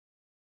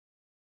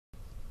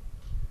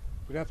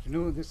Good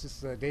afternoon. This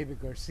is David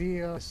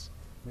Garcia.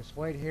 Ms.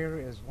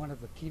 Whitehair is one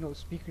of the keynote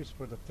speakers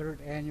for the third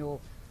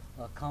annual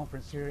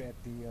conference here at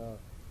the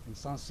in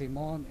San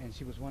Simon, and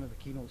she was one of the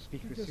keynote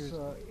speakers here. Just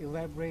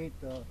elaborate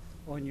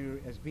on your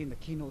as being the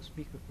keynote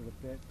speaker for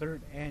the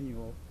third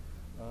annual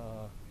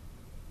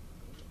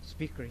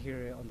speaker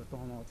here on the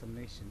Tohono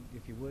Nation,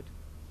 if you would.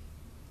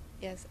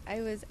 Yes,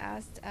 I was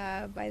asked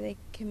by the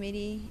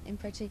committee, in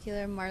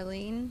particular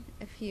Marlene,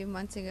 a few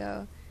months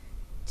ago,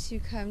 to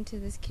come to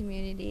this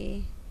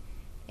community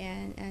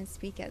and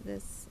speak at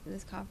this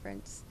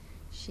conference.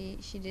 She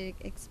did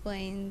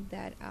explain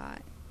that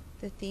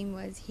the theme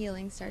was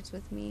healing starts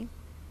with me,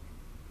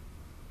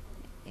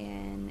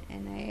 and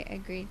I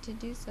agreed to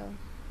do so.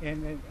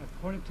 And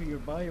according to your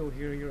bio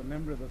here, you're a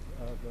member of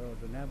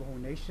the Navajo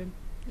Nation.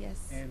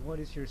 Yes. And what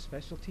is your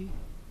specialty?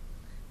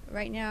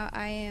 Right now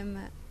I am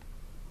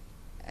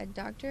a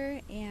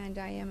doctor and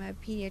I am a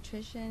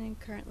pediatrician and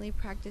currently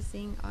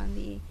practicing on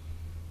the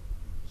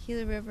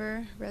Gila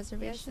River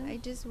Reservation. Yes. I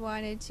just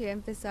wanted to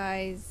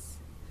emphasize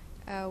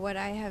what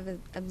I have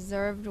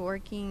observed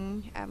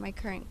working at my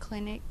current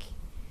clinic,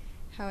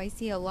 how I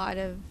see a lot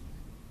of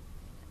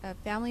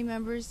family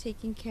members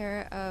taking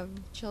care of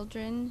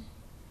children,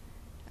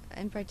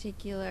 in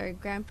particular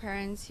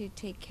grandparents who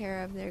take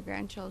care of their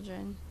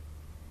grandchildren.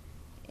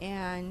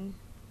 And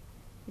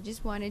I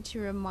just wanted to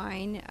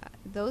remind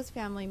those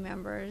family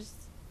members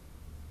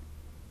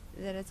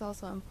that it's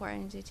also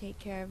important to take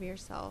care of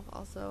yourself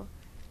also,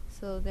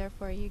 so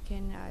therefore you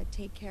can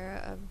take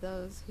care of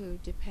those who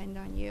depend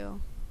on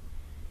you.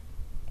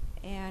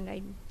 And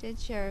I did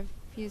share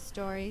a few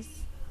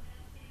stories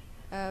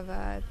of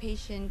a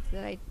patient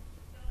that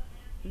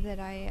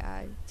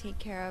I take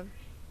care of,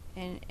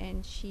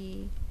 and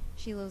she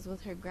lives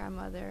with her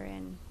grandmother,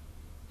 and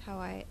how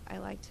I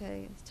like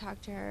to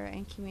talk to her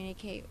and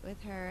communicate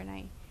with her, and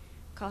I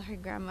call her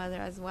grandmother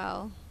as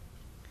well,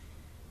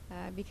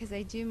 because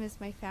I do miss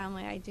my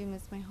family, I do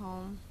miss my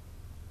home.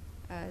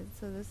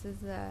 So this is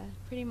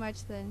pretty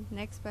much the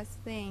next best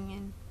thing.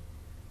 And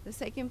the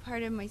second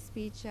part of my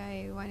speech,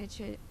 I wanted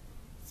to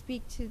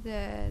speak to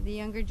the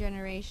younger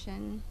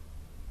generation,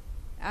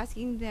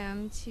 asking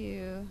them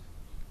to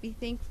be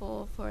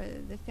thankful for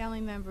the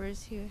family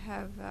members who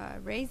have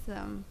raised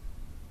them.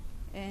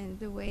 And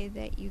the way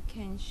that you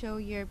can show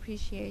your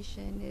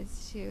appreciation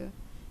is to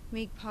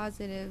make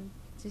positive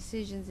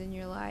decisions in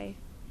your life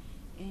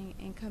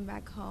and come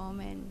back home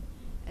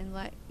and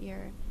let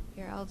your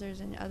elders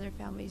and other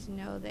families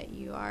know that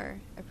you are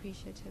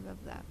appreciative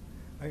of that.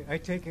 I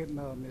take it,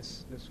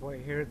 Ms.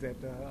 Whitehair, that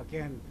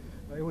again,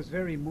 it was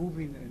very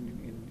moving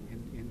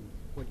in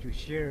what you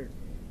shared,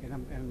 and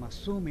I'm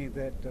assuming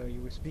that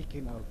you were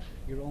speaking of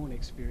your own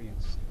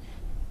experience.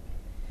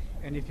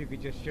 And if you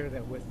could just share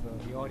that with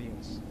the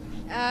audience.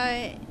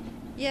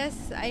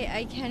 Yes,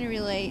 I can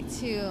relate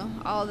to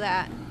all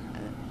that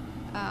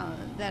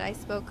that I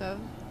spoke of.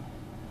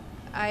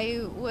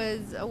 I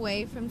was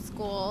away from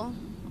school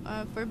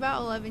for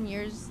about 11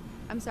 years.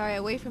 I'm sorry,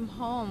 away from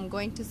home,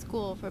 going to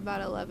school for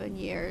about 11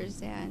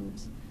 years, and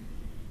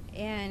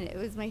it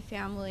was my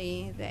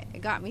family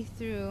that got me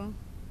through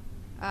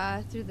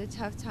the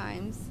tough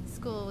times.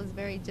 School was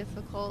very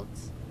difficult,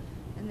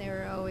 and they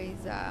were always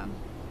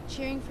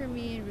cheering for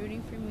me and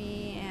rooting for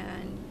me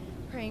and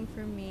praying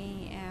for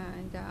me,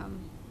 and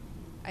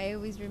I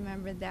always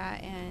remembered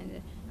that,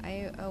 and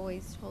I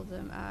always told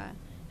them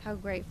how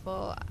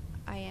grateful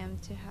I am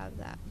to have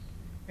that.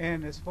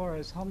 And as far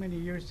as how many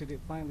years did it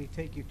finally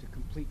take you to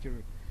complete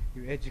your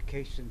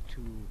education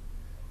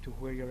to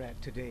where you're at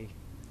today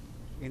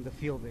in the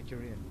field that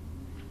you're in?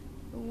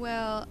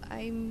 Well,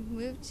 I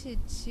moved to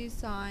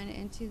Tucson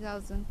in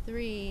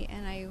 2003,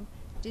 and I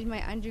did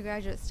my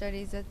undergraduate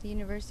studies at the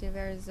University of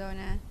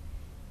Arizona,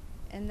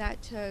 and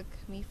that took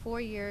me 4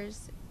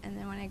 years. And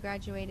then when I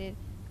graduated,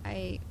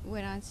 I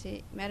went on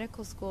to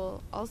medical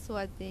school also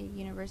at the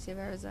University of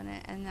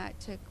Arizona, and that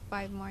took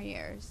 5 more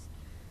years.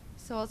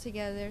 So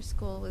altogether,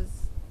 school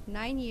was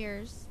 9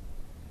 years.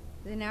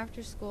 Then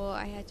after school,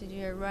 I had to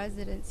do a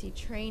residency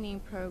training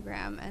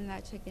program, and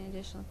that took an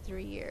additional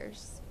 3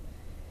 years.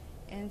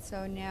 And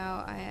so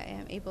now I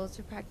am able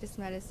to practice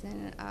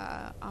medicine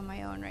on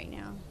my own right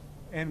now.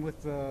 And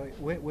with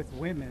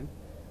women,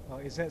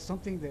 is that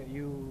something that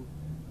you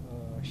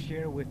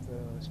share with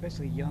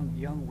especially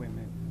young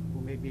women who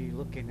may be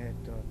looking at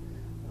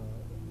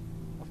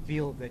a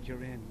field that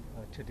you're in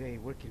today,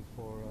 working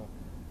for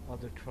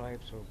other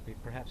tribes, or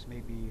perhaps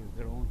maybe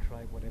their own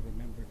tribe, whatever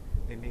member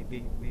they may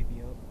be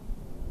of?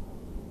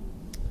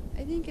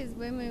 I think as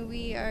women,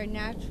 we are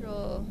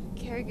natural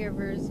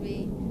caregivers.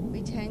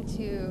 We tend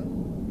to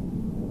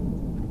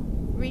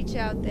reach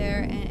out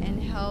there and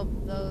help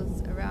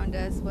those around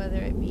us, whether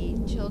it be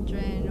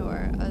children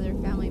or other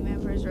family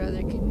members or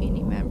other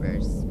community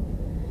members.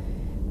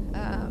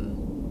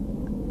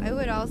 I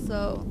would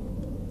also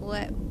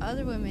let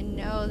other women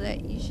know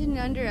that you shouldn't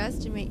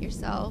underestimate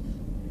yourself.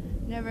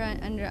 Never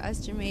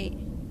underestimate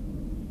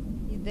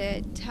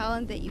the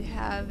talent that you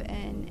have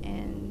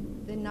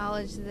and the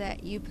knowledge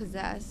that you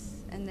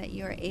possess and that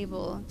you are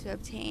able to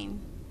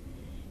obtain.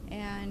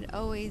 and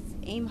always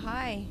aim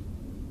high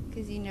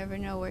because you never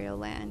know where you'll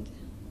land.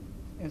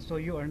 And so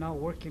you are now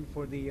working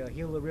for the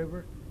Gila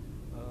River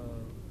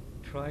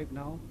tribe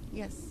now?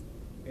 Yes.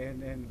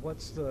 And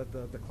what's the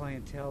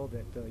clientele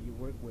that you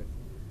work with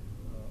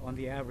on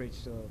the average,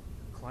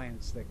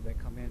 clients that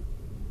come in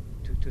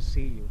to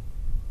see you?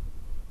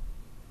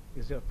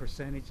 Is there a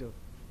percentage of?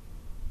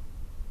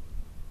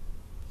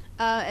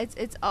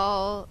 It's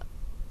all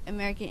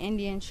American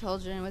Indian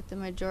children, with the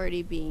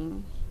majority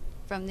being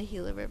from the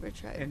Gila River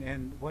tribe.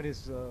 And what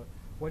is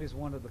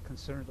one of the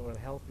concerns or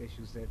health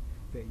issues that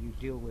you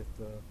deal with?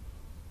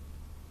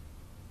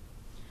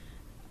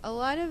 A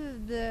lot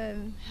of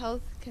the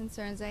health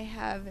concerns I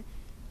have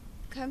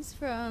comes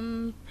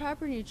from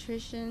proper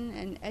nutrition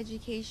and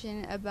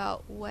education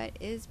about what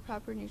is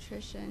proper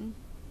nutrition,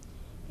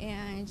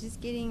 and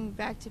just getting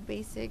back to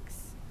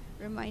basics,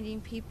 reminding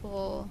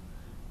people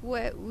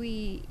what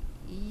we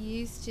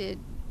used to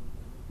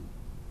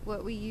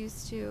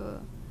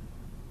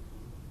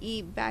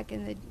eat back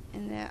in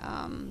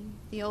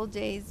the old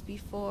days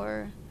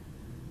before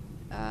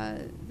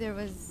there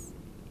was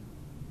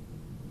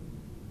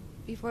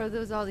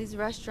all these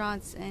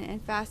restaurants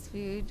and fast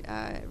food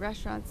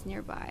restaurants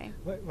nearby.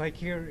 Like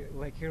here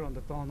on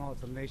the Tohono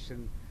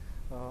Nation,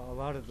 a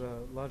lot of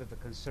the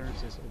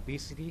concerns is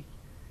obesity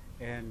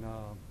and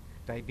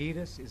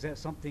diabetes. Is that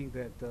something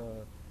that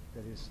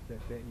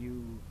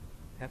you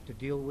have to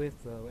deal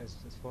with as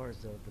far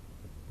as the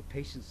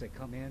patients that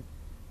come in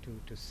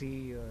to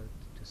see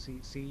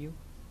you?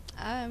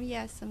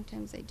 Yes,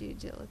 sometimes I do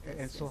deal with this.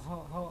 And so yes.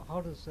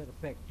 how does that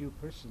affect you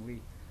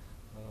personally?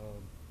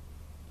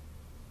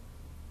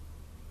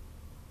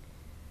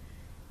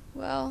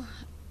 Well,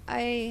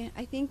 I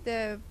think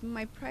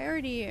my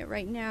priority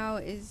right now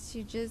is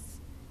to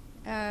just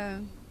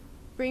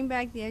bring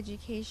back the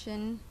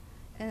education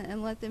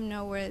and let them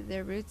know where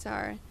their roots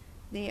are.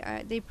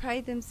 They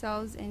pride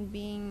themselves in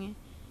being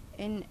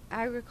an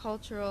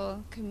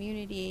agricultural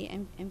community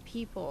and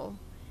people,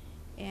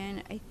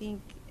 and I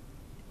think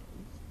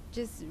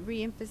just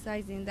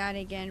re-emphasizing that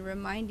again,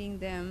 reminding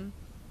them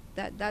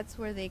that that's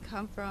where they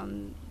come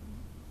from.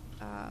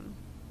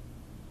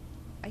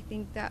 I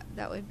think that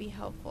would be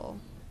helpful.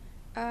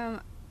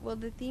 Well,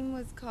 the theme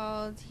was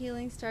called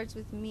Healing Starts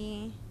With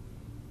Me.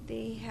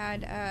 They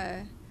had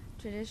a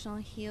traditional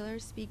healer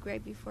speak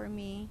right before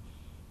me,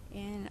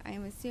 and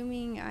I'm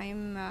assuming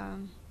I'm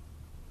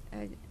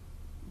a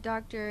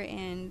doctor,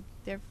 and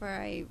therefore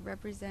I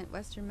represent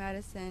Western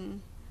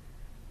medicine.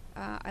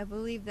 I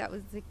believe that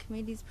was the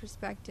committee's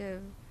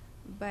perspective,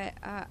 but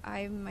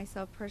I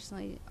myself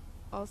personally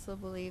also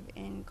believe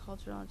in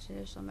cultural and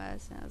traditional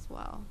medicine as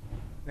well.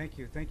 Thank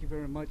you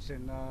very much.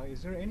 And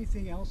is there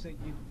anything else that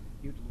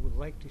you would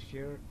like to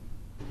share?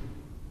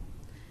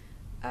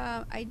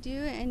 I do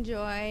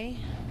enjoy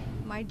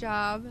my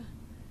job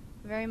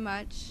very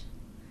much.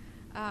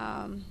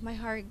 My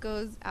heart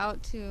goes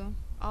out to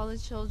all the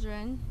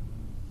children.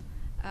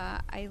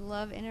 I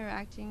love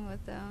interacting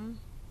with them,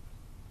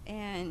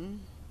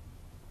 and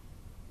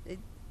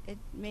it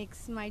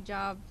makes my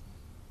job,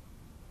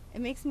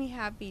 it makes me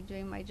happy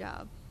doing my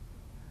job.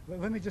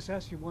 Let me just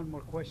ask you one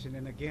more question.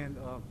 And again,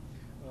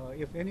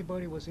 if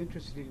anybody was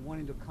interested in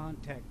wanting to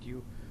contact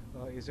you,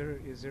 is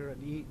there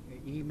an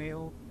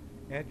email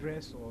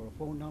address or a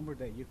phone number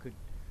that you could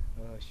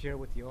share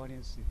with the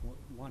audience if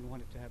one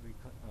wanted to have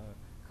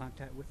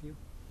contact with you?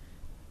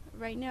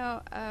 Right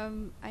now,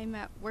 I'm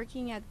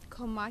working at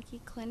Komaki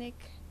Clinic,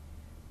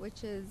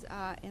 which is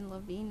in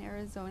Laveen,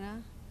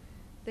 Arizona.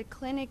 The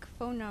clinic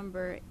phone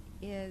number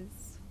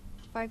is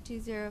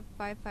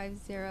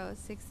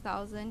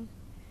 520-550-6000,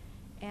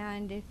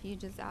 and if you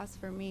just ask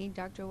for me,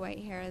 Dr.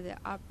 Whitehair, the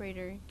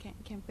operator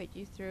can put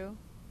you through,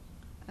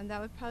 and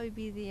that would probably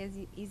be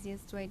the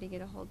easiest way to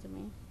get a hold of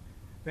me.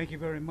 Thank you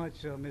very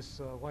much,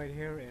 Ms.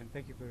 Whitehair, and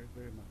thank you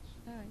very much.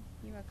 Oh,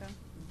 you're welcome.